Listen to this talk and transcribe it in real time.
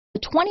The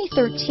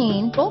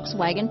 2013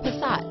 Volkswagen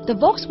Passat. The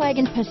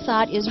Volkswagen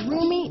Passat is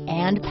roomy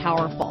and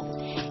powerful.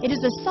 It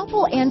is a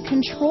supple and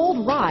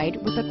controlled ride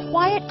with a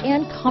quiet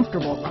and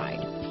comfortable ride.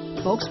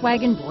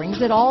 Volkswagen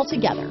brings it all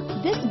together.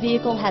 This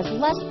vehicle has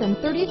less than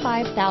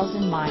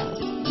 35,000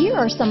 miles. Here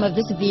are some of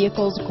this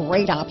vehicle's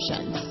great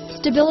options: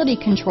 stability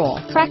control,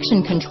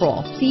 traction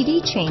control, CD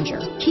changer,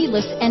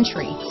 keyless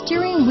entry,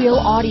 steering wheel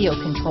audio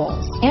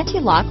controls,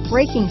 anti-lock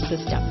braking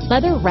system,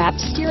 leather-wrapped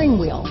steering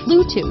wheel,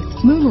 Bluetooth,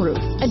 moonroof,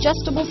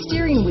 adjustable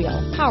steering wheel,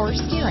 power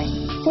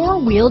steering,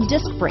 four-wheel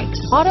disc brakes,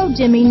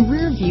 auto-dimming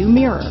rear-view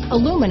mirror,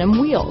 aluminum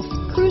wheels,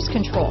 cruise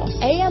control,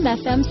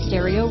 AM/FM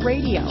stereo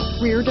radio,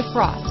 rear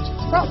defrost,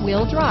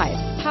 front-wheel drive,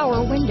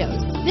 power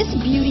windows. This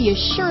beauty is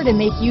sure to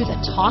make you the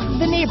talk of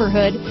the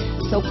neighborhood,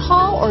 so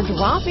call or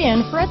drop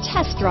in for a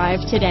test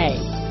drive today.